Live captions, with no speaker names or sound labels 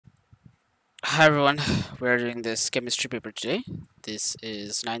Hi everyone, we're doing this chemistry paper today. This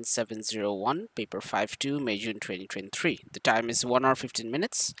is 9701, paper 52, May June 2023. The time is 1 hour 15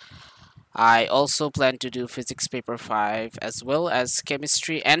 minutes. I also plan to do physics paper 5 as well as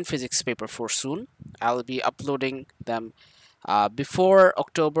chemistry and physics paper 4 soon. I'll be uploading them before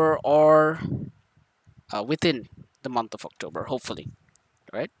October or within the month of October, hopefully,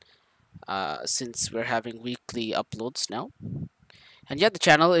 right? Since we're having weekly uploads now. And yeah, the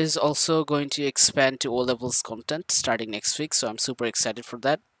channel is also going to expand to O levels content starting next week, so I'm super excited for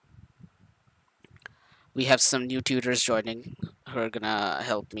that. We have some new tutors joining who are gonna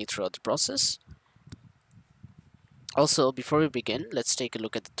help me throughout the process. Also, before we begin, let's take a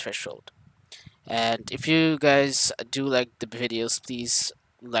look at the threshold. And if you guys do like the videos, please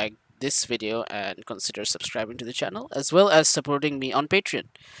like this video and consider subscribing to the channel as well as supporting me on Patreon.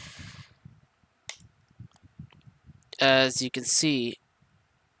 As you can see,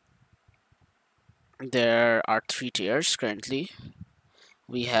 there are 3 tiers currently.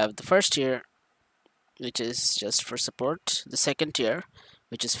 We have the first tier, which is just for support. The second tier,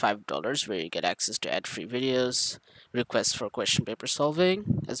 which is $5, where you get access to ad-free videos, requests for question paper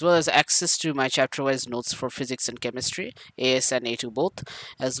solving, as well as access to my chapter-wise notes for physics and chemistry, AS and A2 both,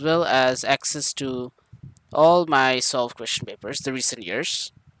 as well as access to all my solved question papers, the recent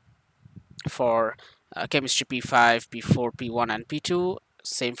years, for chemistry P5, P4, P1, and P2,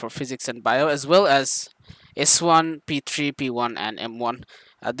 same for physics and bio, as well as S1, P3, P1, and M1.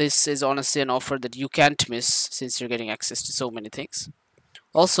 This is honestly an offer that you can't miss since you're getting access to so many things.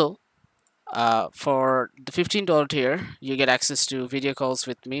 Also, for the $15 tier, you get access to video calls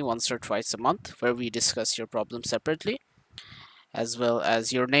with me once or twice a month where we discuss your problem separately, as well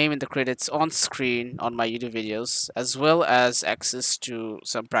as your name in the credits on screen on my YouTube videos, as well as access to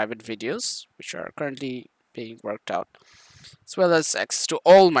some private videos which are currently being worked out, as well as access to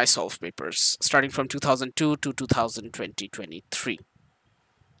all my solved papers starting from 2002 to 2023.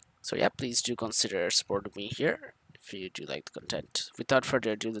 So yeah, please do consider supporting me here if you do like the content. Without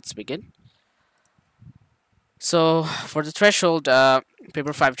further ado, let's begin. So for the threshold,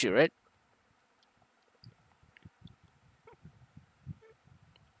 paper 5-2, right?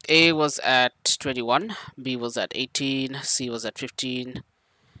 A was at 21, B was at 18, C was at 15,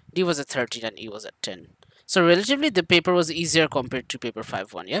 D was at 13, and E was at 10. So relatively, the paper was easier compared to paper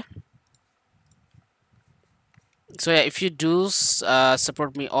 5-1, yeah? So yeah, if you do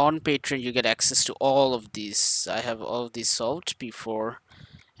support me on Patreon, you get access to all of these. I have all of these solved, P4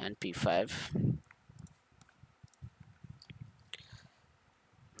 and P5.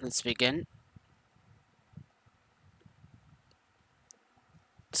 Let's begin.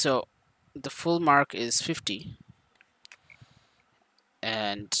 So the full mark is 50.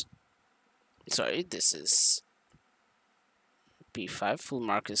 And sorry, this is P5, full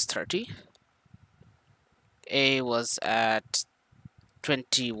mark is 30. A was at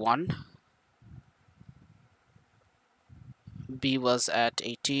 21. B was at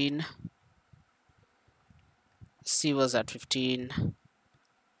 18. C was at 15.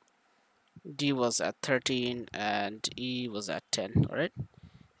 D was at 13 and E was at 10. Alright,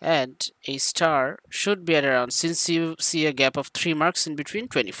 and A star should be at around, since you see a gap of 3 marks in between,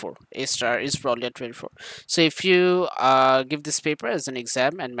 24. A star is probably at 24. So if you give this paper as an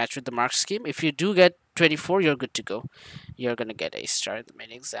exam and match with the mark scheme, if you do get 24, you're good to go. You're gonna get A star in the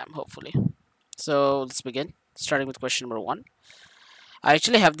main exam, hopefully. So let's begin, starting with question number 1. I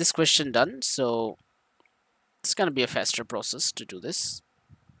actually have this question done, so it's gonna be a faster process to do this.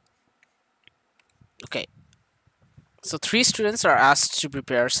 Okay, so 3 students are asked to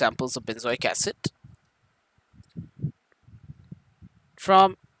prepare samples of benzoic acid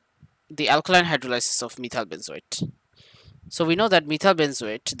from the alkaline hydrolysis of methyl benzoate. So we know that methyl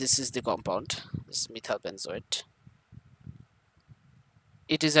benzoate, this is the compound, this is methyl benzoate.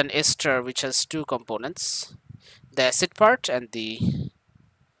 It is an ester which has 2 components, the acid part and the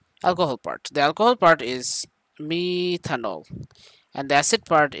alcohol part. The alcohol part is methanol and the acid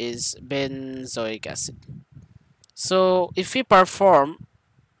part is benzoic acid. So if we perform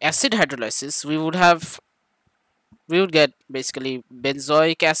acid hydrolysis, we would get basically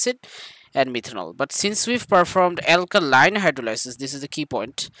benzoic acid and methanol. But since we've performed alkaline hydrolysis, this is the key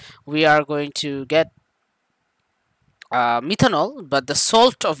point, we are going to get methanol, but the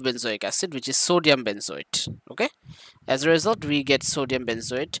salt of benzoic acid, which is sodium benzoate. Okay, as a result, we get sodium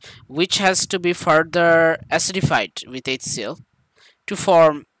benzoate, which has to be further acidified with HCl to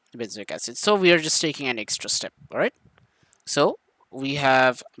form benzoic acid. So we are just taking an extra step. All right, so we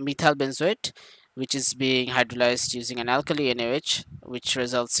have methyl benzoate. which is being hydrolyzed using an alkali NaOH, which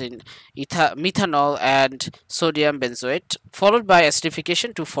results in methanol and sodium benzoate, followed by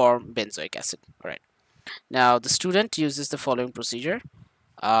acidification to form benzoic acid. All right. Now the student uses the following procedure.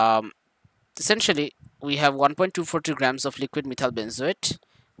 Um, Essentially, we have 1.242 grams of liquid methyl benzoate.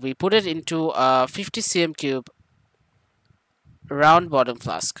 We put it into a 50 cm cube round bottom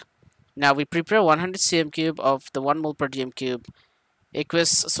flask. Now we prepare 100 cm cube of the 1 mole per dm cube aqueous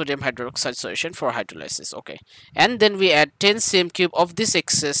sodium hydroxide solution for hydrolysis. Okay, and then we add 10 cm cube of this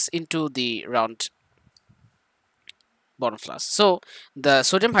excess into the round bottom flask. So the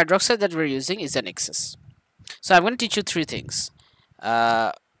sodium hydroxide that we're using is an excess. So I'm going to teach you three things.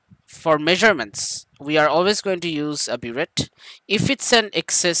 For measurements, we are always going to use a burette. If it's an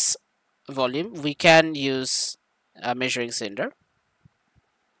excess volume, we can use a measuring cylinder.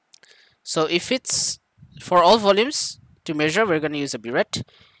 So if it's for all volumes to measure, we're going to use a burette,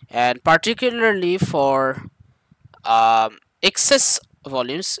 and particularly for excess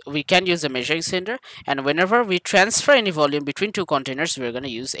volumes, we can use a measuring cylinder, and whenever we transfer any volume between two containers, we're going to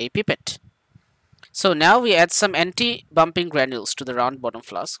use a pipette. So now we add some anti-bumping granules to the round bottom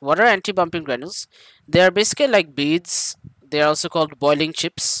flask. What are anti-bumping granules? They are basically like beads. They are also called boiling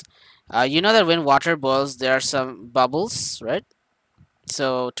chips. You know that when water boils, there are some bubbles, right?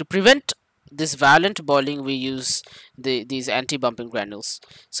 So to prevent this violent boiling, we use these anti-bumping granules.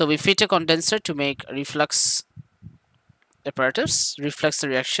 So we fit a condenser to make reflux apparatus, reflux the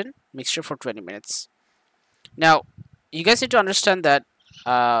reaction mixture for 20 minutes. Now, you guys need to understand that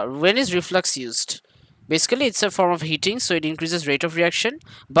when is reflux used? Basically, it's a form of heating, so it increases rate of reaction,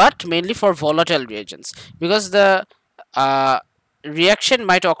 but mainly for volatile reagents, because the reaction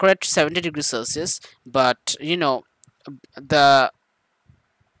might occur at 70 degrees Celsius, but you know, the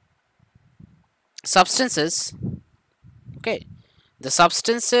substances, okay, the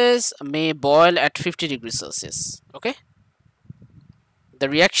substances may boil at 50 degrees Celsius, okay. The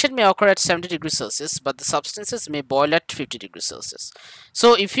reaction may occur at 70 degrees Celsius, but the substances may boil at 50 degrees Celsius.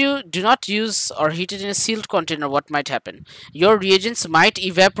 So if you do not use or heat it in a sealed container, what might happen? Your reagents might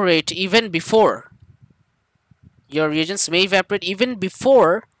evaporate even before. Your reagents may evaporate even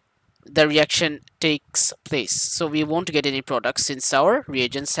before the reaction takes place. So we won't get any products since our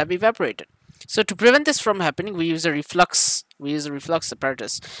reagents have evaporated. So to prevent this from happening, we use a reflux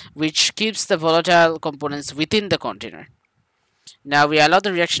apparatus, which keeps the volatile components within the container. Now we allow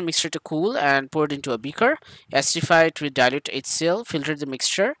the reaction mixture to cool and pour it into a beaker, acidify it with dilute HCl, filter the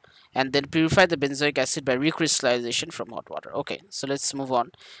mixture, and then purify the benzoic acid by recrystallization from hot water. Okay, so let's move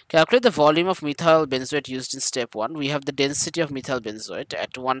on. Calculate the volume of methyl benzoate used in step 1. We have the density of methyl benzoate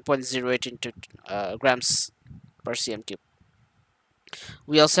at 1.08 into grams per cm cube.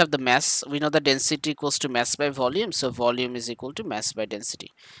 We also have the mass. We know the density equals to mass by volume, so volume is equal to mass by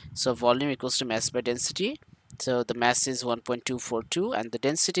density. So volume equals to mass by density. So the mass is 1.242 and the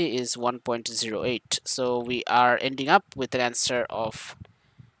density is 1.08. So we are ending up with an answer of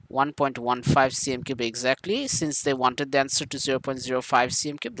 1.15 cm cube exactly. Since they wanted the answer to 0.05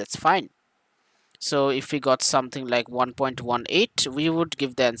 cm cube, that's fine. So if we got something like 1.18, we would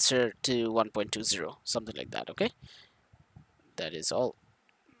give the answer to 1.20, something like that. Okay, that is all.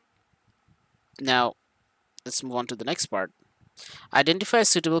 Now let's move on to the next part. Identify a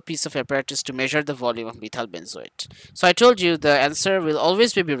suitable piece of apparatus to measure the volume of methyl benzoate. So I told you the answer will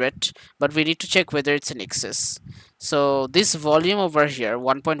always be burette, but we need to check whether it's an excess. So this volume over here,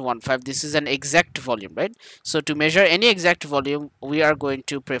 1.15, this is an exact volume, right? So to measure any exact volume, we are going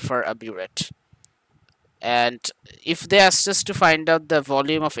to prefer a burette. And if they asked us to find out the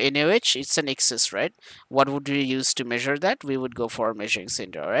volume of NaOH, it's an excess, right? What would we use to measure that? We would go for a measuring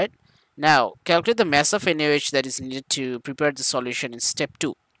cylinder, right? Now, calculate the mass of NaOH that is needed to prepare the solution in step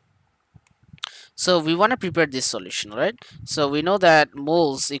 2. So we want to prepare this solution, right? So we know that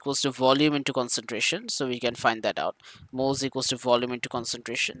moles equals to volume into concentration, so we can find that out. Moles equals to volume into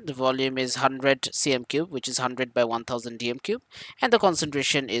concentration. The volume is 100 cm cube, which is 100 by 1000 dm cube, and the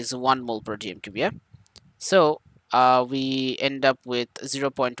concentration is 1 mole per dm cube, yeah? So we end up with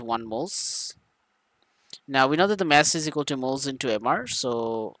 0.1 moles. Now we know that the mass is equal to moles into mR,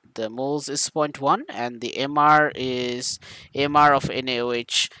 so the moles is 0.1 and the mR is mR of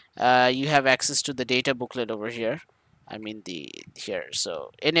NaOH. You have access to the data booklet over here. I mean here.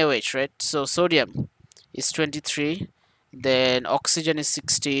 So NaOH, right? So sodium is 23, then oxygen is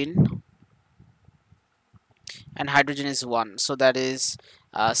 16, and hydrogen is 1. So that is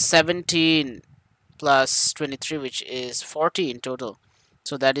 17 plus 23, which is 40 in total.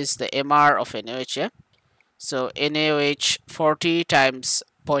 So that is the mR of NaOH, yeah? So NaOH 40 times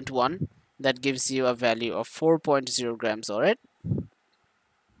 0.1, that gives you a value of 4.0 grams, alright?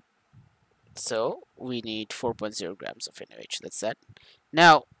 So we need 4.0 grams of NaOH. That's that.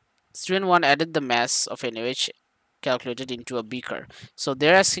 Now, student 1 added the mass of NaOH calculated into a beaker. So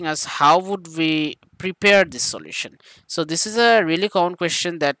they're asking us how would we prepare this solution. So this is a really common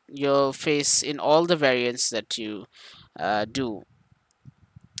question that you'll face in all the variants that you do,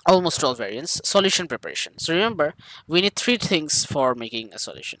 almost all variants. Solution preparation. So remember, we need three things for making a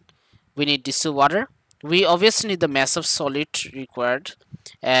solution. We need distilled water, we obviously need the mass of solid required,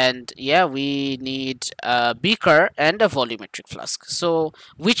 and yeah, we need a beaker and a volumetric flask. So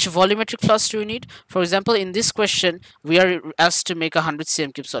which volumetric flask do we need? For example, in this question we are asked to make a 100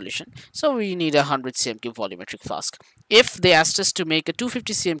 cm cube solution, so we need a 100 cm cube volumetric flask. If they asked us to make a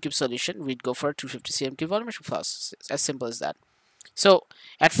 250 cm cube solution, we'd go for a 250 cm cube volumetric flask. It's as simple as that. So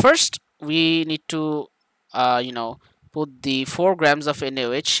at first we need to put the 4 grams of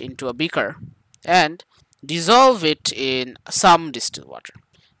NaOH into a beaker and dissolve it in some distilled water.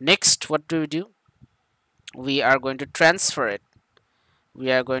 Next, what do? We are going to transfer it.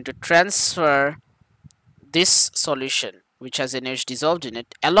 We are going to transfer this solution, which has NaOH dissolved in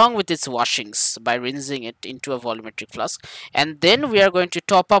it, along with its washings by rinsing it into a volumetric flask, and then we are going to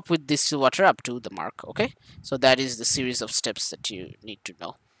top up with distilled water up to the mark. Okay, so that is the series of steps that you need to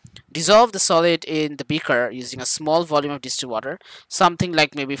know. Dissolve the solid in the beaker using a small volume of distilled water, something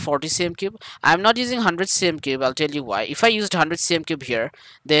like maybe 40 cm cube. I'm not using 100 cm cube. I'll tell you why. If I used 100 cm cube here,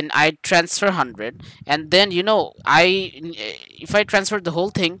 then I transfer 100, and then if I transfer the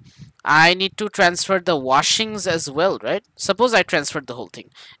whole thing, I need to transfer the washings as well, right? Suppose I transferred the whole thing.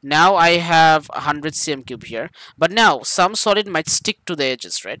 Now I have 100 cm cube here, but now some solid might stick to the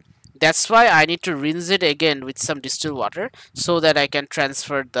edges, right? That's why I need to rinse it again with some distilled water so that I can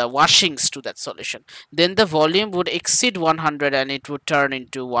transfer the washings to that solution. Then the volume would exceed 100 and it would turn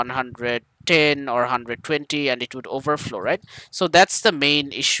into 110 or 120 and it would overflow, right? So that's the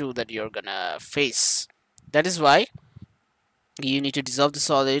main issue that you're gonna face. That is why you need to dissolve the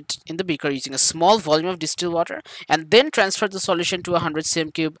solid in the beaker using a small volume of distilled water and then transfer the solution to a 100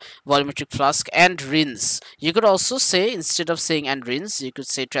 cm cube volumetric flask and rinse. You could also say, instead of saying and rinse, you could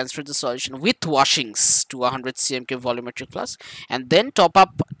say transfer the solution with washings to a 100 cm cube volumetric flask and then top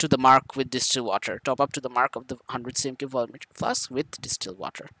up to the mark with distilled water. Top up to the mark of the 100 cm cube volumetric flask with distilled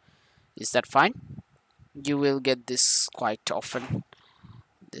water. Is that fine? You will get this quite often.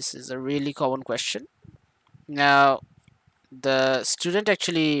 This is a really common question. Now, the student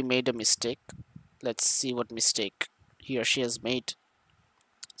actually made a mistake. Let's see what mistake he or she has made.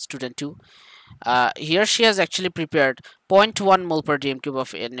 Student 2. Here she has actually prepared 0.1 mole per dm cube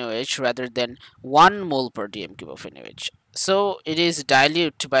of NaOH rather than 1 mole per dm cube of NaOH. So it is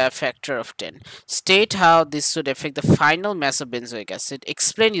dilute by a factor of 10. State how this would affect the final mass of benzoic acid.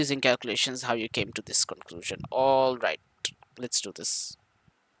 Explain using calculations how you came to this conclusion. Alright, let's do this.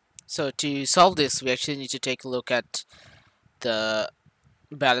 So to solve this, we actually need to take a look at the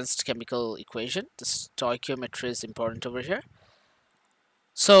balanced chemical equation. The stoichiometry is important over here.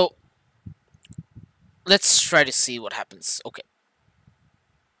 So let's try to see what happens. Okay.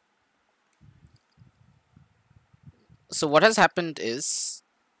 So what has happened is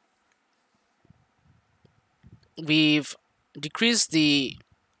we've decreased the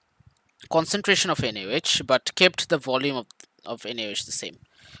concentration of NaOH but kept the volume of NaOH the same.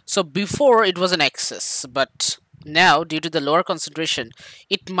 So before it was an excess, but now due to the lower concentration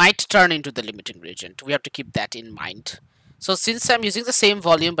it might turn into the limiting reagent. We have to keep that in mind. So since I'm using the same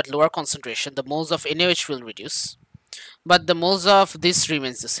volume but lower concentration, the moles of NaOH will reduce, but the moles of this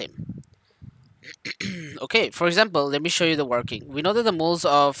remains the same. Okay, for example, let me show you the working. We know that the moles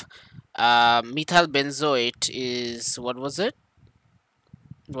of methyl benzoate is, what was it?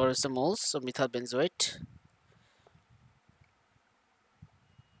 What is the moles of methyl benzoate?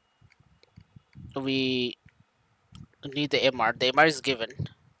 We need the MR. The MR is given,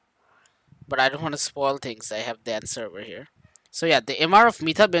 but I don't want to spoil things. I have the answer over here. So yeah, the MR of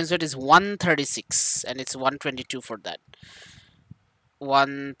methyl benzoate is 136 and it's 122 for that.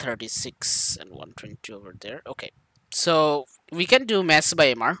 136 and 122 over there. Okay, so we can do mass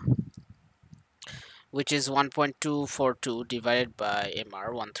by MR, which is 1.242 divided by MR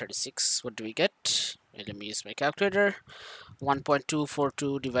 136. What do we get? Let me use my calculator.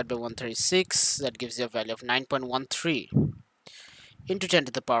 1.242 divided by 136, that gives you a value of 9.13 into 10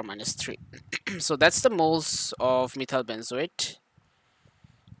 to the power minus 3. So that's the moles of methyl benzoate.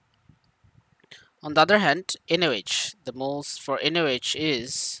 On the other hand, NaOH, the moles for NaOH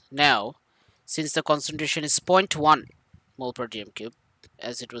is now, since the concentration is 0.1 mole per dm cube,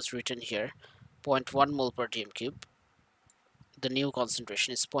 as it was written here, 0.1 mole per dm cube, the new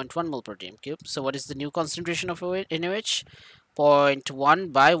concentration is 0.1 mole per dm cube. So what is the new concentration of NaOH?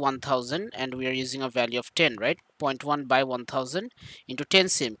 0.1 by 1000, and we are using a value of 10, right? 0.1 by 1000 into 10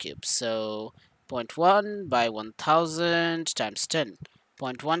 cm cubes. So 0.1 by 1000 times 10.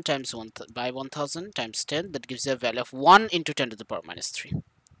 0.1 times 1 by 1000 times 10, that gives you a value of 1 into 10 to the power minus 3.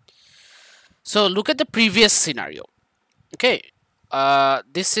 So look at the previous scenario. Okay,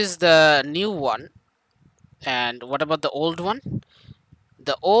 this is the new one. And what about the old one?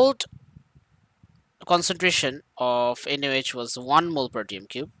 The old concentration of NaOH was 1 mole per dm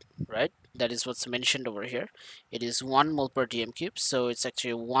cube, right? That is what's mentioned over here. It is 1 mole per dm cube, so it's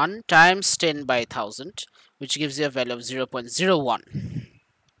actually 1 times 10 by 1000, which gives you a value of 0.01.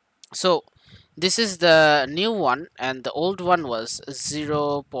 So this is the new one, and the old one was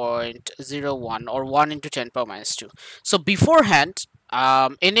 0.01, or 1 into 10 power minus 2. So beforehand,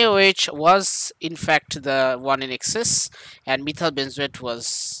 NaOH was in fact the one in excess, and methyl benzoate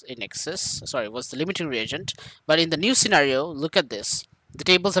was in excess. Sorry, was the limiting reagent. But in the new scenario, look at this. The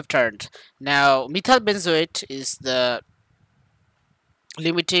tables have turned. Now methyl benzoate is the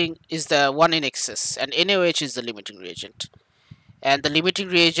one in excess, and NaOH is the limiting reagent. And the limiting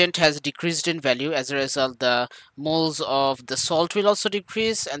reagent has decreased in value. As a result, the moles of the salt will also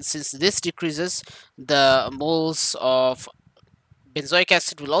decrease, and since this decreases, the moles of benzoic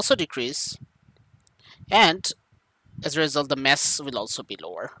acid will also decrease, and as a result the mass will also be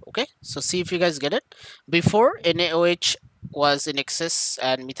lower. Okay, so see if you guys get it. Before, NaOH was in excess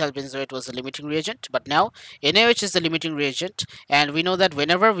and methyl benzoate was the limiting reagent, but now NaOH is the limiting reagent, and we know that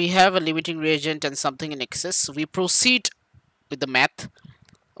whenever we have a limiting reagent and something in excess, we proceed with the math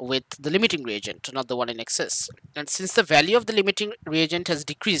with the limiting reagent, not the one in excess. And since the value of the limiting reagent has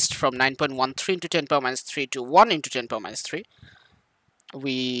decreased from 9.13 into 10 power minus 3 to 1 into 10 power minus 3,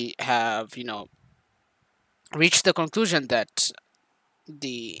 we have, reached the conclusion that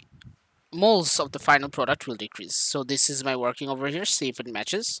the moles of the final product will decrease. So this is my working over here. See if it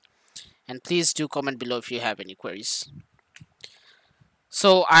matches. And please do comment below if you have any queries.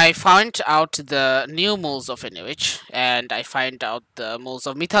 So I found out the new moles of NaOH, and I find out the moles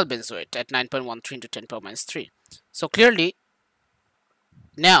of methyl benzoate at 9.13 into 10 power minus 3. So clearly,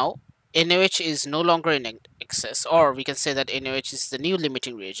 now NaOH is no longer in excess, or we can say that NaOH is the new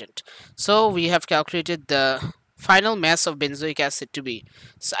limiting reagent. So we have calculated the final mass of benzoic acid to be,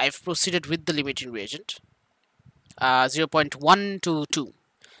 so I've proceeded with the limiting reagent, 0.122.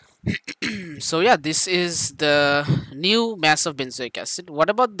 So yeah, this is the new mass of benzoic acid. What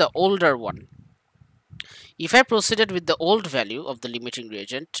about the older one? If I proceeded with the old value of the limiting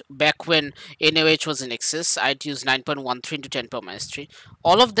reagent, back when NaOH was in excess, I'd use 9.13 into 10 power minus 3.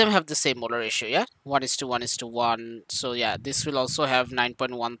 All of them have the same molar ratio, yeah? 1:1:1. So yeah, this will also have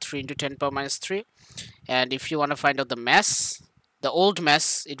 9.13 into 10 power minus 3. And if you want to find out the mass, the old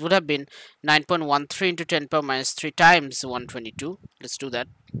mass, it would have been 9.13 into 10 power minus 3 times 122. Let's do that.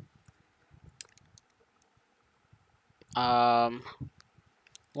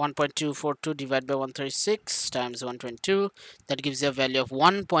 1.242 divided by 136 times 122, that gives you a value of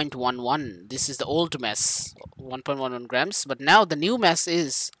 1.11. This is the old mass, 1.11 grams, but now the new mass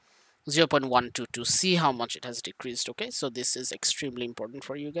is 0.122. See how much it has decreased. Okay, so this is extremely important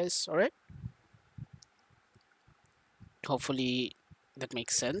for you guys. All right, hopefully that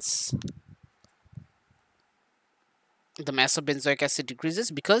makes sense. The mass of benzoic acid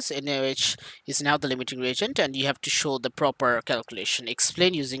decreases because NaOH is now the limiting reagent, and you have to show the proper calculation,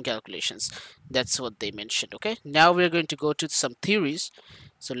 explain using calculations. That's what they mentioned. Okay, now we're going to go to some theories,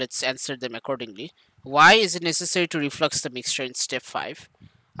 so let's answer them accordingly. Why is it necessary to reflux the mixture in step 5?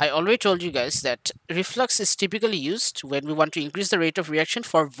 I already told you guys that reflux is typically used when we want to increase the rate of reaction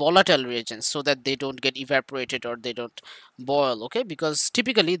for volatile reagents so that they don't get evaporated or they don't boil, okay? Because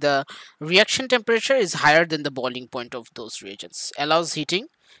typically the reaction temperature is higher than the boiling point of those reagents. Allows heating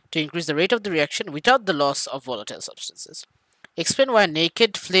to increase the rate of the reaction without the loss of volatile substances. Explain why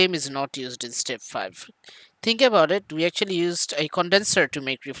naked flame is not used in step 5. Think about it, we actually used a condenser to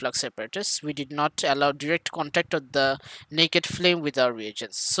make reflux apparatus. We did not allow direct contact of the naked flame with our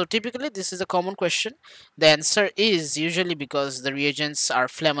reagents. So typically this is a common question. The answer is usually because the reagents are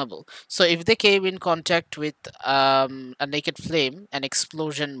flammable. So if they came in contact with a naked flame, an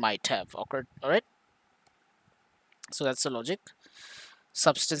explosion might have occurred. Alright, so that's the logic.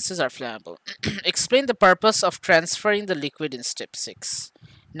 Substances are flammable. Explain the purpose of transferring the liquid in step 6.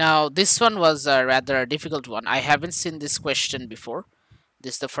 Now this one was a rather difficult one. I haven't seen this question before.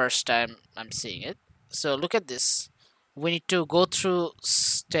 This is the first time I'm seeing it. So look at this. We need to go through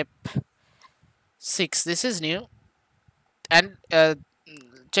step 6. This is new. And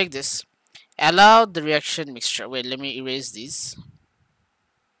check this. Allow the reaction mixture. Wait, let me erase these.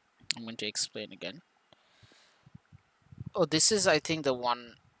 I'm going to explain again. Oh, this is, I think, the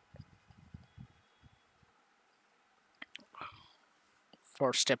one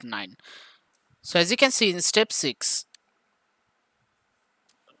for step 9. So as you can see in step 6,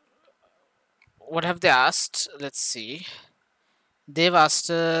 what have they asked? Let's see. They've asked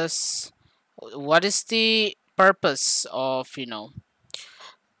us what is the purpose of,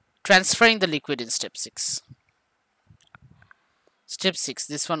 transferring the liquid in step 6. Step 6,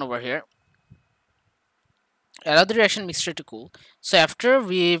 this one over here. Allow the reaction mixture to cool. So after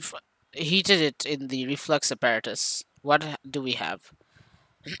we've heated it in the reflux apparatus, what do we have?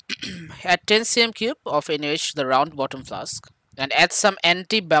 Add 10 cm cube of NaOH to the round bottom flask and add some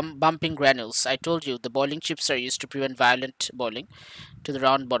anti-bumping granules. I told you the boiling chips are used to prevent violent boiling to the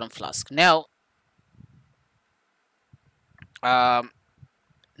round bottom flask. Now, um,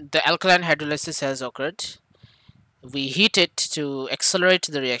 the alkaline hydrolysis has occurred. We heat it to accelerate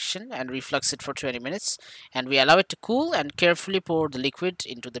the reaction and reflux it for 20 minutes, and we allow it to cool and carefully pour the liquid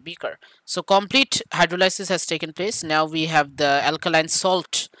into the beaker. So complete hydrolysis has taken place. Now we have the alkaline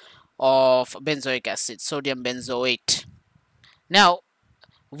salt of benzoic acid, sodium benzoate. Now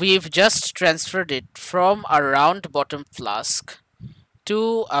we've just transferred it from a round bottom flask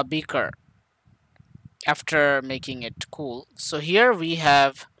to a beaker after making it cool. So here we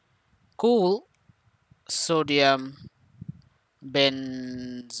have cool sodium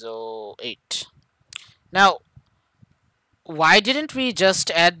benzoate. Now, why didn't we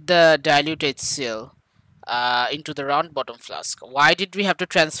just add the dilute HCl into the round bottom flask? Why did we have to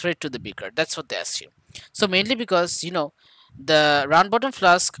transfer it to the beaker? That's what they assume. So mainly because, the round bottom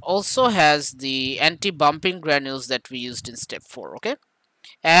flask also has the anti-bumping granules that we used in step 4, okay?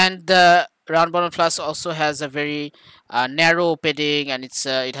 And the round bottom flask also has a very narrow opening, and it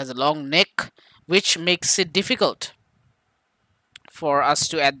has a long neck, which makes it difficult for us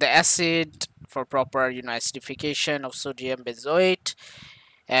to add the acid for proper acidification of sodium benzoate,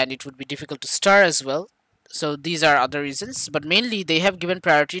 and it would be difficult to stir as well. So these are other reasons, but mainly they have given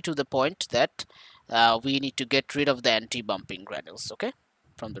priority to the point that we need to get rid of the anti-bumping granules, okay,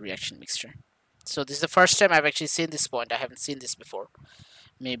 from the reaction mixture. So this is the first time I've actually seen this point. I haven't seen this before.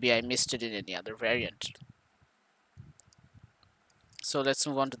 Maybe I missed it in any other variant. So let's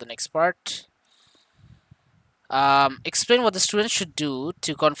move on to the next part. Explain what the student should do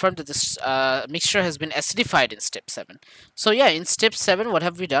to confirm that this mixture has been acidified in step 7. So yeah, in step 7, what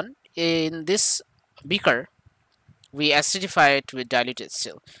have we done? In this beaker, we acidify it with diluted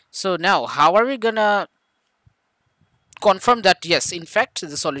HCl. So now, how are we gonna confirm that yes, in fact,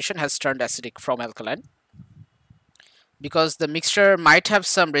 the solution has turned acidic from alkaline? Because the mixture might have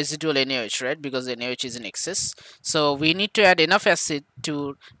some residual NaOH, right? Because the NaOH is in excess. So we need to add enough acid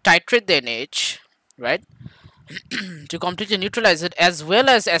to titrate the NaOH, right? To completely neutralize it as well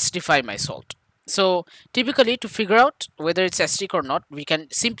as acidify my salt. So typically, to figure out whether it's acidic or not, we can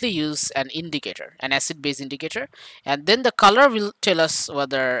simply use an indicator, an acid-base indicator, and then the color will tell us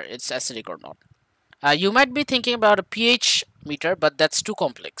whether it's acidic or not. You might be thinking about a pH meter, but that's too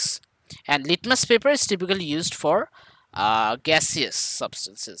complex. And litmus paper is typically used for gaseous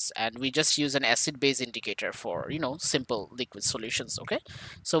substances, and we just use an acid-base indicator for simple liquid solutions. Okay,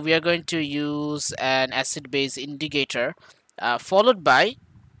 so we are going to use an acid-base indicator followed by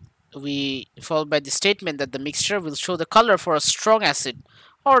the statement that the mixture will show the color for a strong acid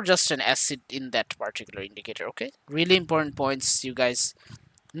or just an acid in that particular indicator. Okay, really important points. You guys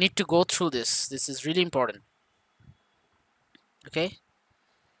need to go through this. This is really important. Okay.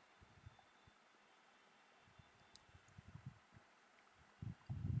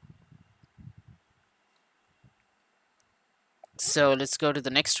 So let's go to the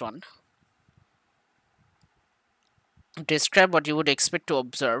next one. Describe what you would expect to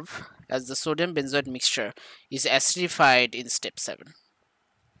observe as the sodium benzoate mixture is acidified in step 7.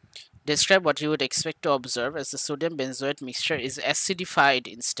 Describe what you would expect to observe as the sodium benzoate mixture is acidified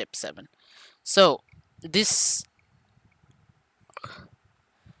in step 7. So this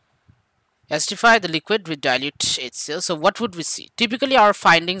acidify the liquid with dilute HCl. So what would we see? Typically our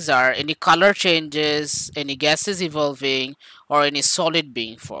findings are any color changes, any gases evolving, or any solid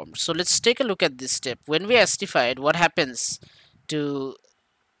being formed. So let's take a look at this step. When we acidify it, what happens to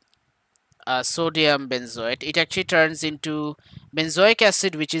sodium benzoate? It actually turns into benzoic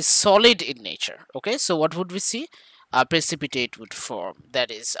acid, which is solid in nature. Okay, so what would we see? A precipitate would form. That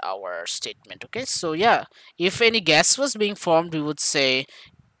is our statement. Okay, so yeah, if any gas was being formed, we would say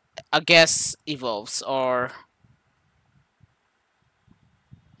a gas evolves, or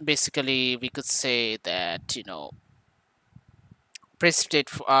basically we could say that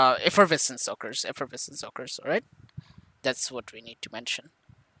precipitate effervescence occurs. All right, that's what we need to mention.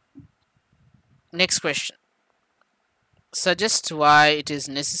 Next question. suggests why it is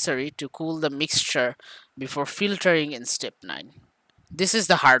necessary to cool the mixture before filtering in step 9. This is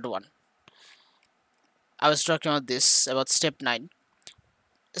the hard one. I was talking about this, about step 9.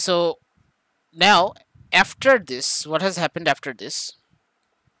 So now, after this, what has happened after this?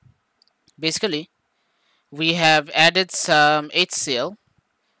 Basically, we have added some HCl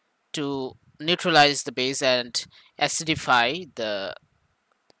to neutralize the base and acidify the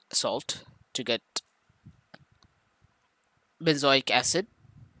salt to get benzoic acid.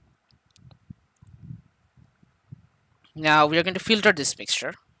 Now we are going to filter this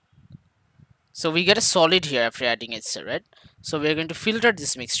mixture. So we get a solid here after adding HCl, right? So we are going to filter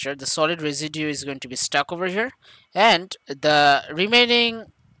this mixture. The solid residue is going to be stuck over here, and the remaining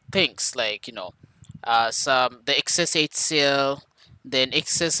things like the excess HCl, then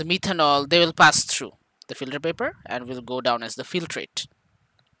excess methanol, they will pass through the filter paper and will go down as the filtrate.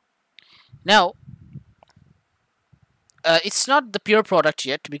 Now it's not the pure product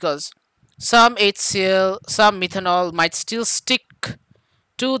yet because some HCl, some methanol might still stick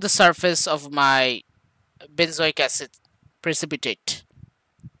to the surface of my benzoic acid precipitate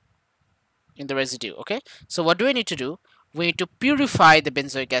in the residue. Okay, so what do we need to do? We need to purify the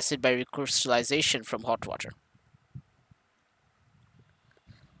benzoic acid by recrystallization from hot water.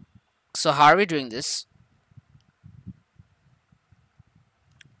 So how are we doing this?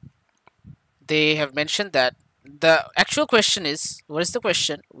 They have mentioned that the actual question is, what is the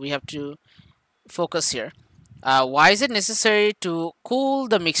question? We have to focus here. Why is it necessary to cool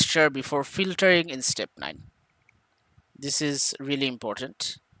the mixture before filtering in step 9? This is really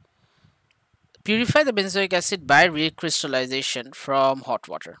important. Purify the benzoic acid by recrystallization from hot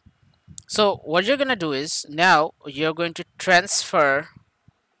water. So what you're going to do is, now you're going to transfer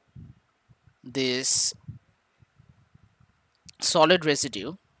this solid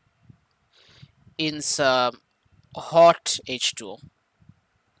residue in some hot H2O.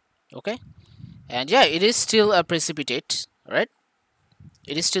 Okay, and yeah, it is still a precipitate, right?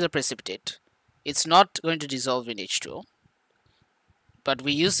 It is still a precipitate. It's not going to dissolve in H2O, but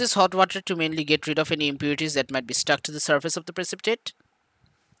we use this hot water to mainly get rid of any impurities that might be stuck to the surface of the precipitate.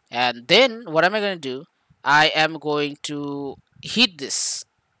 And then what am I going to do? I am going to heat this.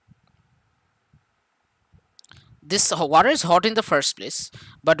 This water is hot in the first place,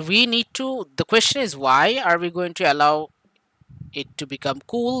 but we need to, the question is, why are we going to allow it to become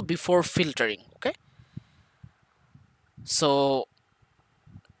cool before filtering? Okay, so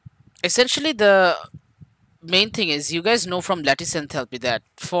essentially the main thing is, you guys know from lattice enthalpy that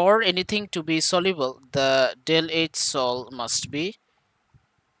for anything to be soluble, the del H sol must be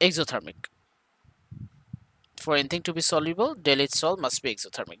exothermic. For anything to be soluble, del H sol must be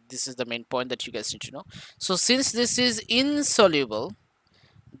exothermic. This is the main point that you guys need to know. So since this is insoluble,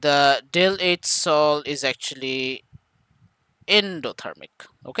 the del H sol is actually endothermic.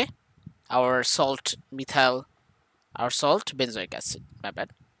 Okay, our salt benzoic acid, my bad.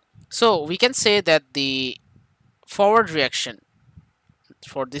 So we can say that the forward reaction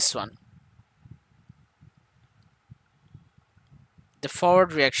for this one, the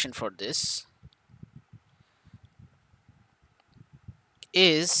forward reaction for this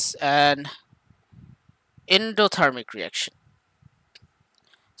is an endothermic reaction.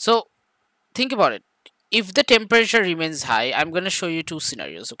 So think about it. If the temperature remains high, I'm going to show you two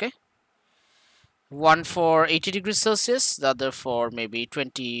scenarios, okay? One for 80 degrees Celsius, the other for maybe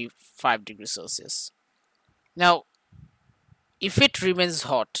 25 degrees Celsius. Now, if it remains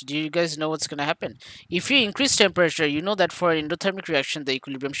hot, do you guys know what's going to happen? If you increase temperature, you know that for an endothermic reaction, the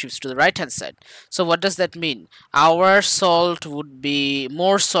equilibrium shifts to the right hand side. So what does that mean? Our salt would be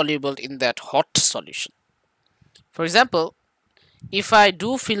more soluble in that hot solution. For example, if I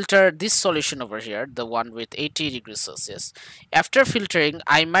do filter this solution over here, the one with 80 degrees Celsius, after filtering,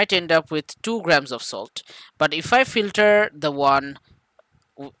 I might end up with 2 grams of salt. But if I filter the one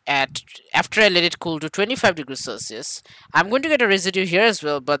after I let it cool to 25 degrees Celsius, I'm going to get a residue here as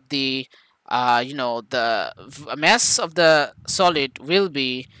well, but the the mass of the solid will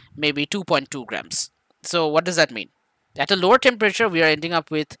be maybe 2.2 grams. So what does that mean? At a lower temperature, we are ending up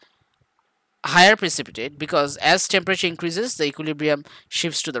with higher precipitate, because as temperature increases, the equilibrium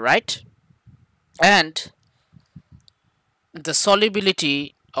shifts to the right, and the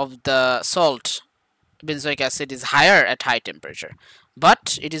solubility of the salt benzoic acid is higher at high temperature,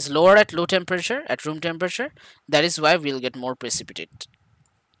 but it is lower at low temperature, at room temperature. That is why we'll get more precipitate.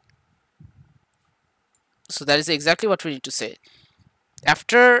 So that is exactly what we need to say.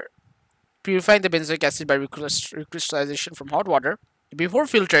 After purifying the benzoic acid by recrystallization from hot water, before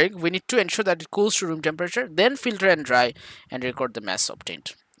filtering, we need to ensure that it cools to room temperature, then filter and dry and record the mass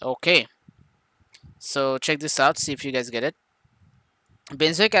obtained. Okay, So check this out, see if you guys get it.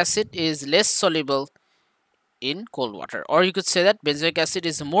 Benzoic acid is less soluble in cold water, or you could say that benzoic acid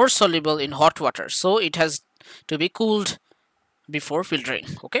is more soluble in hot water, so it has to be cooled before filtering.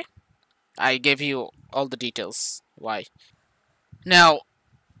 Okay, I gave you all the details why. Now,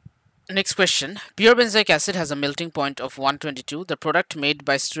 next question. Pure benzoic acid has a melting point of 122. The product made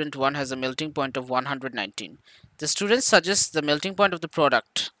by student 1 has a melting point of 119. The student suggests the melting point of the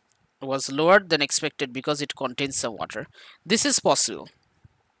product was lower than expected because it contains some water. This is possible.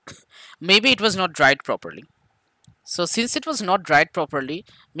 Maybe it was not dried properly. So since it was not dried properly,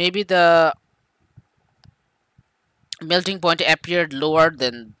 maybe the melting point appeared lower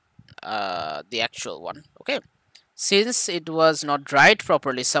than the actual one. Okay, since it was not dried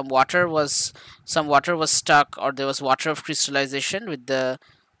properly, some water was stuck, or there was water of crystallization with the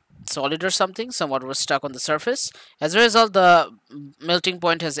solid or something. Some water was stuck on the surface. As a result, the melting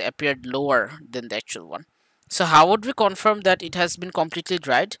point has appeared lower than the actual one. So how would we confirm that it has been completely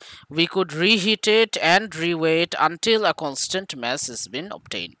dried? We could reheat it and reweigh it until a constant mass has been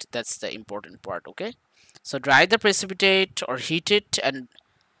obtained. That's the important part. Okay, so dry the precipitate or heat it, and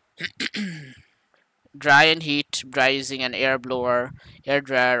dry using an air blower, air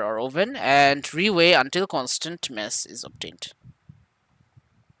dryer, or oven, and reweigh until constant mass is obtained.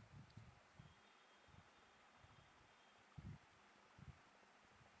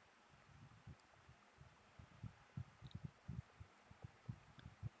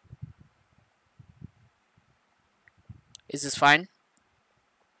 Is this fine?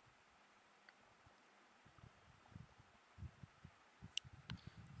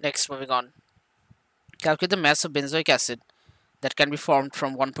 Next, moving on. Calculate the mass of benzoic acid that can be formed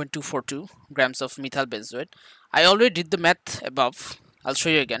from 1.242 grams of methyl benzoate. I already did the math above. I'll show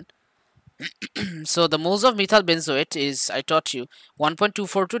you again. So the moles of methyl benzoate is, I taught you,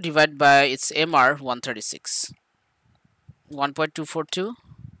 1.242 divided by its MR 136. 1.242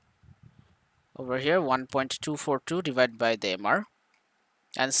 over here, 1.242 divided by the MR.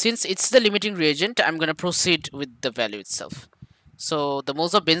 And since it's the limiting reagent, I'm going to proceed with the value itself. So the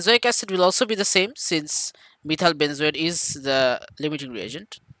moles of benzoic acid will also be the same, since methyl benzoate is the limiting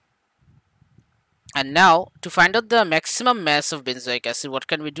reagent. And now, to find out the maximum mass of benzoic acid, what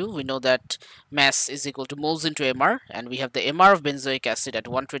can we do? We know that mass is equal to moles into MR, and we have the MR of benzoic acid at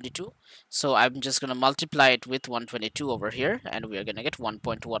 122. So I'm just going to multiply it with 122 over here, and we are going to get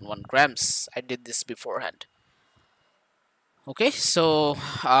 1.11 grams. I did this beforehand. Okay, so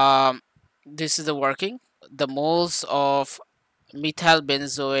this is the working. The moles of methyl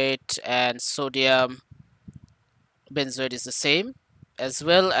benzoate and sodium benzoate is the same, as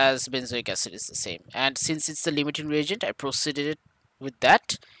well as benzoic acid is the same. And since it's the limiting reagent, I proceeded it with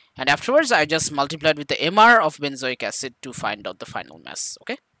that. And afterwards, I just multiplied with the MR of benzoic acid to find out the final mass.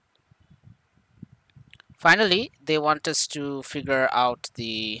 Okay. Finally, they want us to figure out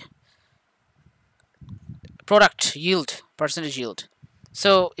the product yield, percentage yield.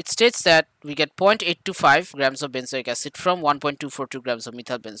 So it states that we get 0.825 grams of benzoic acid from 1.242 grams of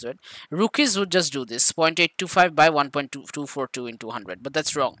methyl benzoate. Rookies would just do this 0.825 by 1.242 into 100, but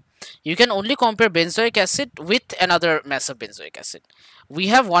that's wrong. You can only compare benzoic acid with another mass of benzoic acid. We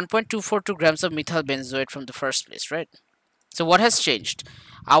have 1.242 grams of methyl benzoate from the first place, right? So what has changed?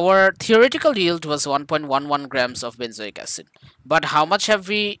 Our theoretical yield was 1.11 grams of benzoic acid. But how much have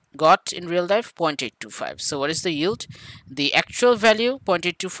we got in real life? 0.825. So what is the yield? The actual value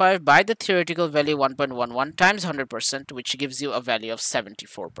 0.825 by the theoretical value 1.11 times 100%, which gives you a value of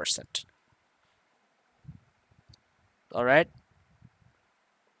 74%. Alright.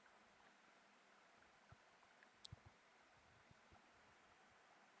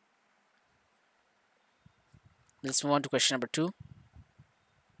 Let's move on to question number 2.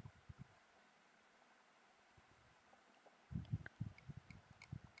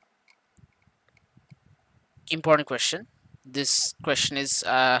 Important question. This question is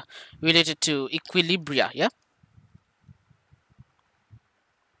related to equilibria, yeah?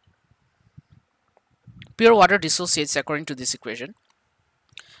 Pure water dissociates according to this equation.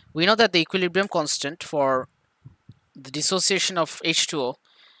 We know that the equilibrium constant for the dissociation of H2O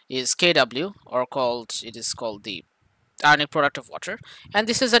is Kw, or it is called the ionic product of water, and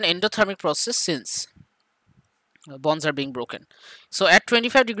this is an endothermic process since bonds are being broken. So at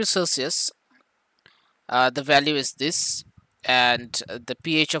 25 degrees Celsius, the value is this, and the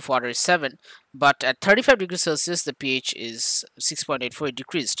pH of water is 7, but at 35 degrees Celsius the pH is 6.84. It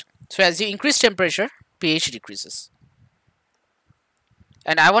decreased. So as you increase temperature, pH decreases.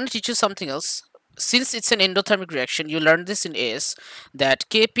 And I want to teach you something else. Since it's an endothermic reaction, you learned this in AS, that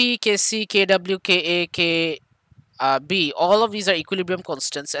Kp, Kc, Kw, Ka, B, all of these are equilibrium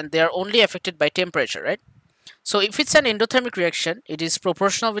constants and they are only affected by temperature, right? So if it's an endothermic reaction, it is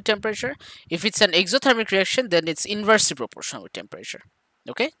proportional with temperature. If it's an exothermic reaction, then it's inversely proportional with temperature.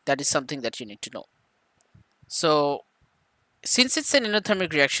 Okay, that is something that you need to know. So since it's an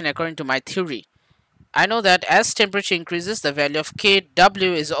endothermic reaction, according to my theory, I know that as temperature increases, the value of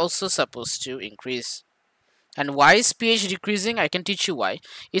Kw is also supposed to increase. And why is pH decreasing? I can teach you why.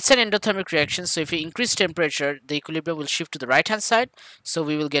 It's an endothermic reaction, so if you increase temperature, the equilibrium will shift to the right hand side. So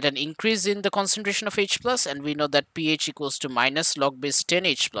we will get an increase in the concentration of H+, and we know that pH equals to minus log base 10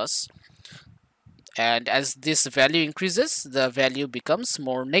 H+. And as this value increases, the value becomes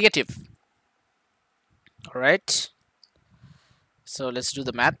more negative. Alright. So let's do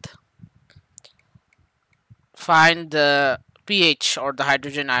the math. Find the pH or the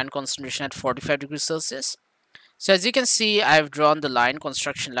hydrogen ion concentration at 45 degrees Celsius. So as you can see, I've drawn the line,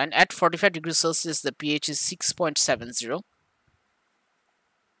 construction line. At 45 degrees Celsius, the pH is 6.70.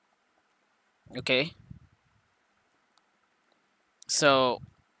 Okay. So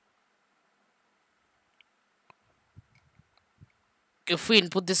if we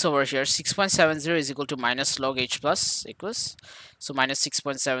input this over here, 6.70 is equal to minus log H plus equals. So minus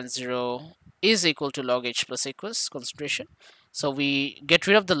 6.70 is equal to log H plus equals concentration. So we get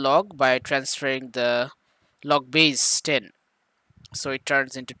rid of the log by transferring the log base 10. So it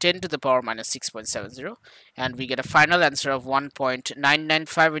turns into 10 to the power minus 6.70, and we get a final answer of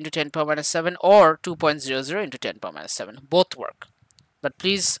 1.995 into 10 power minus 7 or 2.00 into 10 power minus 7. Both work, but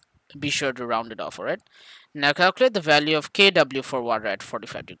please be sure to round it off. Alright, now calculate the value of Kw for water at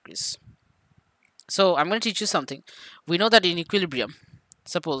 45 degrees. So I'm going to teach you something. We know that in equilibrium,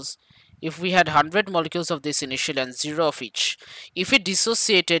 suppose if we had 100 molecules of this initially and 0 of each, if it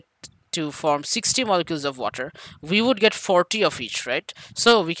dissociated to form 60 molecules of water, we would get 40 of each, right?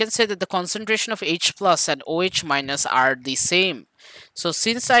 So we can say that the concentration of H plus and OH minus are the same. So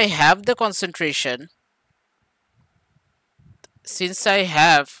since I have the concentration,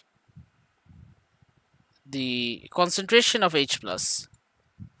 of H plus,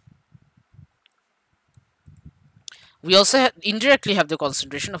 we also indirectly have the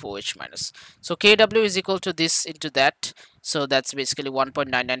concentration of OH minus. So Kw is equal to this into that. So that's basically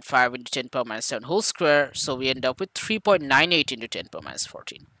 1.995 into 10 power minus 7 whole square. So we end up with 3.98 into 10 power minus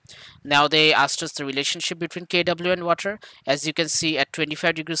 14. Now they asked us the relationship between Kw and water. As you can see, at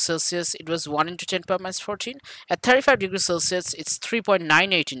 25 degrees Celsius, it was 1 into 10 power minus 14. At 35 degrees Celsius, it's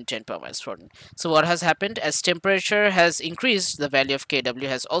 3.98 into 10 power minus 14. So what has happened? As temperature has increased, the value of Kw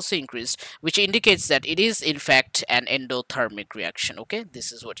has also increased, which indicates that it is in fact an endothermic reaction. Okay,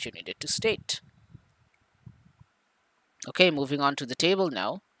 this is what you needed to state. Okay, moving on to the table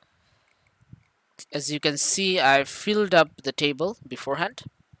now. As you can see, I've filled up the table beforehand.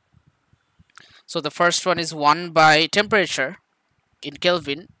 So the first one is 1 by temperature in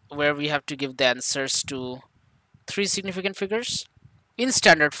Kelvin, where we have to give the answers to 3 significant figures in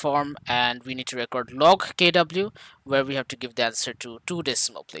standard form, and we need to record log Kw, where we have to give the answer to 2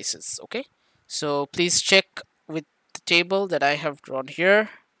 decimal places. Okay, so please check with the table that I have drawn here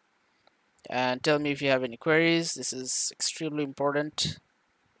and tell me if you have any queries. This is extremely important.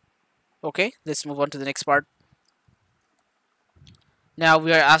 Okay, let's move on to the next part. Now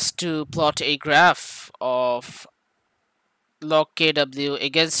we are asked to plot a graph of log Kw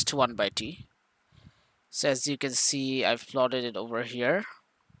against 1 by T. So as you can see, I've plotted it over here.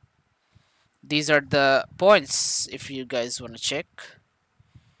 These are the points if you guys want to check.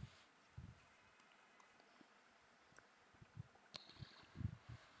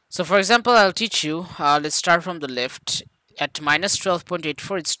 So for example, I'll teach you. Let's start from the left. At minus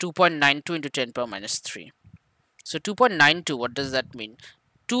 12.84, it's 2.92 into 10 power minus 3. So 2.92, what does that mean?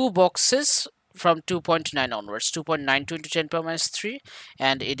 2 boxes from 2.9 onwards, 2.92 into 10 power minus 3,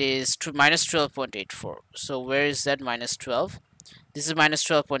 and it is minus 12.84. So where is that minus 12? This is minus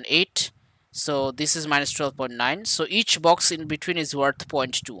 12.8. So this is minus 12.9. So each box in between is worth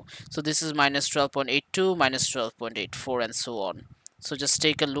 0.2. So this is minus 12.82, minus 12.84, and so on. So just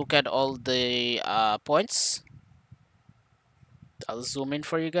take a look at all the points. I'll zoom in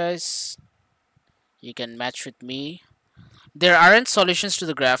for you guys. You can match with me. There aren't solutions to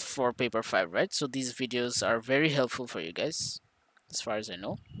the graph for paper 5, right? So these videos are very helpful for you guys, as far as I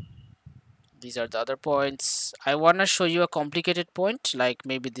know. These are the other points. I want to show you a complicated point, like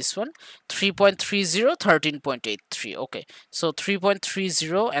maybe this one. 3.30, 13.83. Okay, so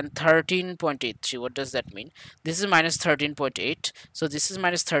 3.30 and 13.83. What does that mean? This is minus 13.8. So this is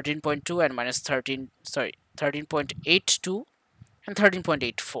minus 13.2 and minus 13.82 and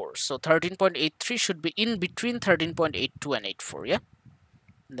 13.84. So 13.83 should be in between 13.82 and 84. Yeah.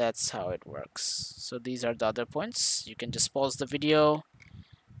 That's how it works. So these are the other points. You can just pause the video,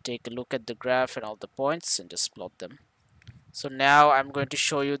 take a look at the graph and all the points, and just plot them. So now I'm going to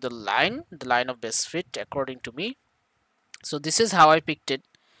show you the line of best fit according to me. So this is how I picked it.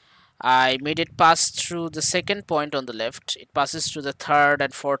 I made it pass through the second point on the left. It passes through the third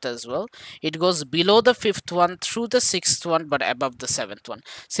and fourth as well. It goes below the fifth one, through the sixth one, but above the seventh one.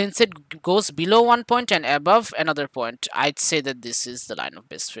 Since it goes below one point and above another point, I'd say that this is the line of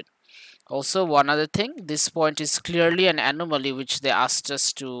best fit. Also, one other thing, this point is clearly an anomaly which they asked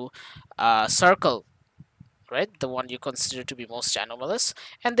us to circle, right? The one you consider to be most anomalous,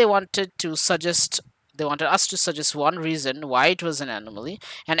 and they wanted us to suggest one reason why it was an anomaly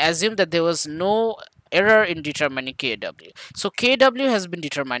and assume that there was no error in determining KW. So KW has been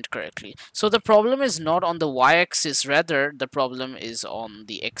determined correctly. So the problem is not on the y-axis, rather the problem is on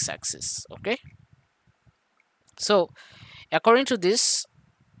the x-axis. Okay. So according to this,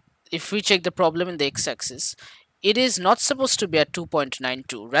 if we check the problem in the x-axis, it is not supposed to be at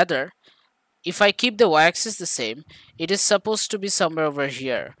 2.92. Rather, if I keep the y-axis the same, it is supposed to be somewhere over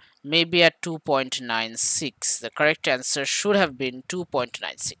here, maybe at 2.96. The correct answer should have been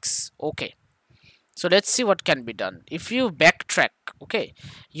 2.96. Okay. So let's see what can be done. If you backtrack, okay,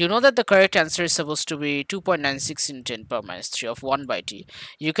 you know that the correct answer is supposed to be 2.96 in 10 power minus 3 of 1 by t.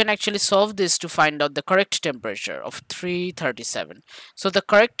 You can actually solve this to find out the correct temperature of 337. So the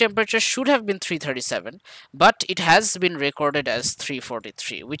correct temperature should have been 337, but it has been recorded as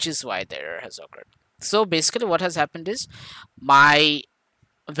 343, which is why the error has occurred. So basically what has happened is my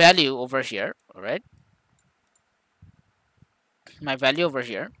value over here, all right, my value over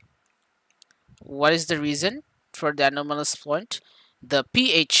here, what is the reason for the anomalous point? The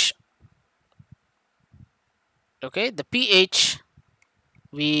pH. Okay, the pH,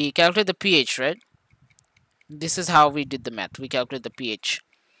 we calculate the pH, right? This is how we did the math. We calculate the pH.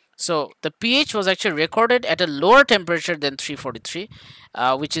 So the pH was actually recorded at a lower temperature than 343,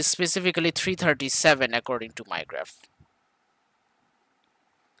 which is specifically 337 according to my graph.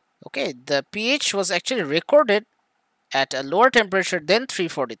 Okay, the pH was actually recorded at a lower temperature than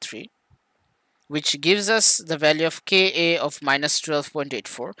 343, which gives us the value of Ka of minus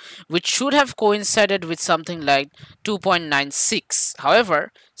 12.84, which should have coincided with something like 2.96.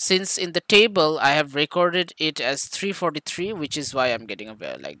 However, since in the table I have recorded it as 343, which is why I'm getting a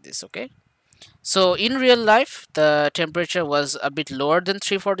value like this, okay? So in real life, the temperature was a bit lower than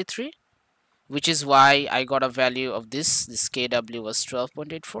 343, which is why I got a value of this Kw was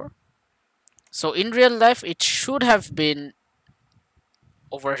 12.84. So in real life, it should have been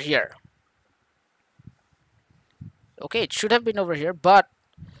over here. Okay, it should have been over here, but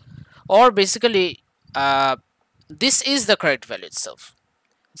or basically this is the correct value itself,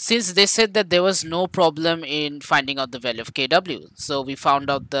 since they said that there was no problem in finding out the value of Kw. So we found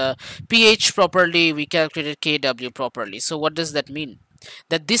out the pH properly, we calculated Kw properly. So what does that mean?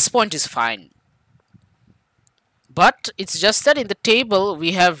 That this point is fine, but it's just that in the table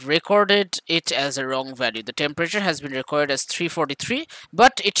we have recorded it as a wrong value. The temperature has been recorded as 343,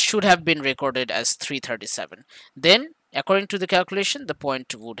 but it should have been recorded as 337. Then according to the calculation, the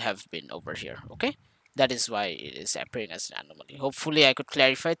point would have been over here. Okay, that is why it is appearing as an anomaly. Hopefully I could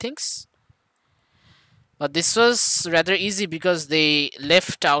clarify things, but this was rather easy because they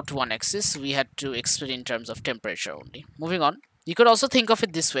left out one axis. We had to explain in terms of temperature only. Moving on, you could also think of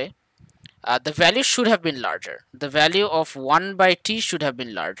it this way. The value should have been larger. The value of 1 by t should have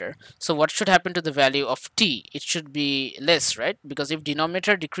been larger. So what should happen to the value of t? It should be less, right? Because if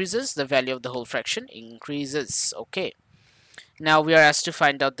denominator decreases, the value of the whole fraction increases. Okay. Now we are asked to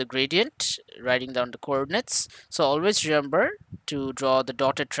find out the gradient, writing down the coordinates. So always remember to draw the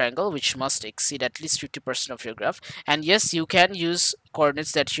dotted triangle, which must exceed at least 50% of your graph. And yes, you can use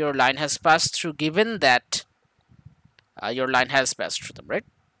coordinates that your line has passed through, given that your line has passed through them, right?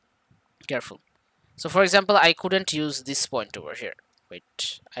 Careful. So for example, I couldn't use this point over here.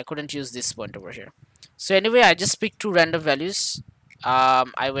 Wait, I couldn't use this point over here. So anyway, I just picked two random values.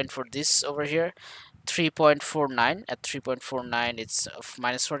 I went for this over here, 3.49. At 3.49, it's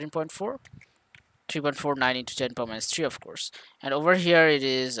minus 14.4. 3.49 into 10 power minus 3, of course. And over here it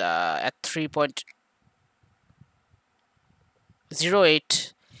is at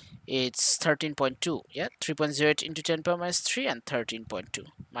 3.08. It's 13.2. Yeah, 3.08 into 10 power minus 3 and 13.2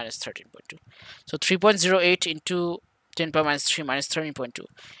 minus 13.2. So 3.08 into 10 power minus 3 minus 13.2,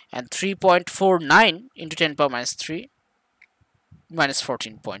 and 3.49 into 10 power minus 3 minus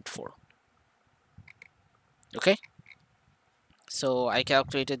 14.4. Okay, so I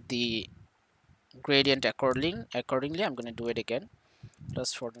calculated the gradient accordingly. I'm going to do it again.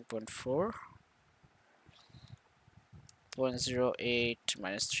 Plus 14.4 0.08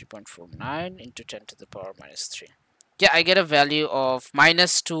 minus 3.49 into 10 to the power minus 3. Yeah, I get a value of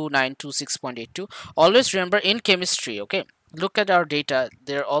minus 2926.82. Always remember in chemistry, okay, look at our data,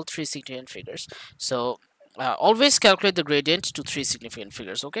 they're all three significant figures. So always calculate the gradient to three significant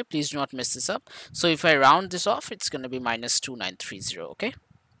figures, okay? Please do not mess this up. So if I round this off, it's going to be minus 2930, okay?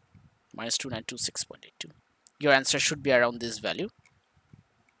 Minus 2926.82. Your answer should be around this value.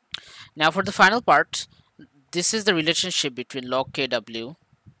 Now for the final part, this is the relationship between log kW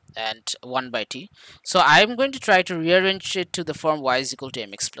and 1 by t. So I'm going to try to rearrange it to the form y is equal to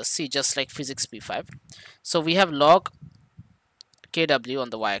mx plus c, just like physics P5. So we have log kW on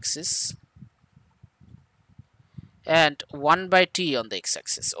the y-axis and 1 by t on the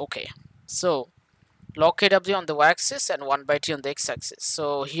x-axis. Okay, so log kW on the y-axis and 1 by t on the x-axis.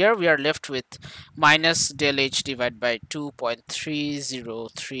 So here we are left with minus del h divided by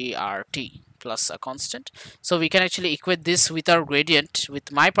 2.303 RT plus a constant. So we can actually equate this with our gradient,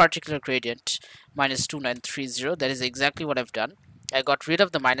 with my particular gradient, minus 2930. That is exactly what I've done. I got rid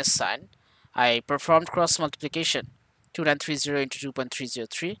of the minus sign. I performed cross multiplication, 2930 into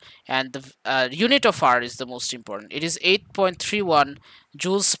 2.303, and the unit of R is the most important. It is 8.31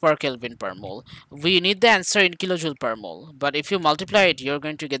 joules per Kelvin per mole. We need the answer in kilojoule per mole, but if you multiply it, you're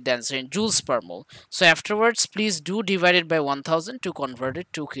going to get the answer in joules per mole. So afterwards, please do divide it by 1000 to convert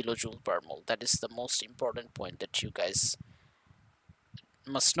it to kilojoule per mole. That is the most important point that you guys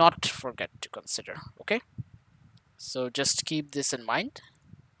must not forget to consider, okay? So just keep this in mind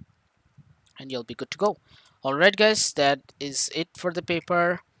and you'll be good to go. Alright guys, that is it for the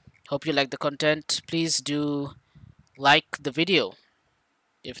paper. Hope you like the content. Please do like the video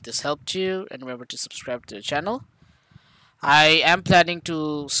if this helped you, and remember to subscribe to the channel. I am planning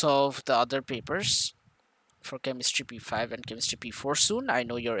to solve the other papers for chemistry P5 and chemistry P4 soon. I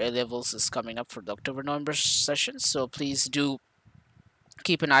know your A levels is coming up for the October-November session, so please do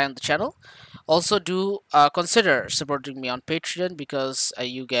keep an eye on the channel. Also do consider supporting me on Patreon, because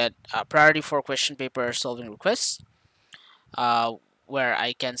you get priority for question paper solving requests, where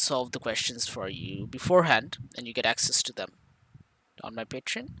I can solve the questions for you beforehand and you get access to them on my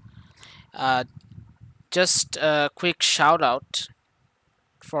Patreon. Just a quick shout out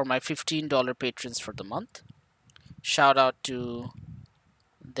for my $15 patrons for the month. Shout out to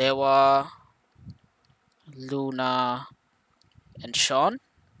Dewa, Luna, and Sean.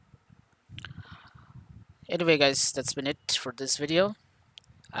 Anyway guys, that's been it for this video.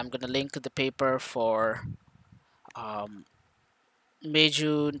 I'm gonna link the paper for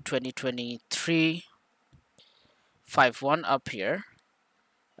May-June 2023 5.1 up here,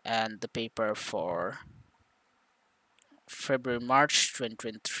 and the paper for February-March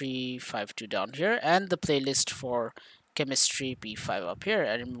 2023 5.2 down here, and the playlist for chemistry P5 up here.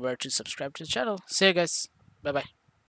 And remember to subscribe to the channel. See you guys. Bye bye.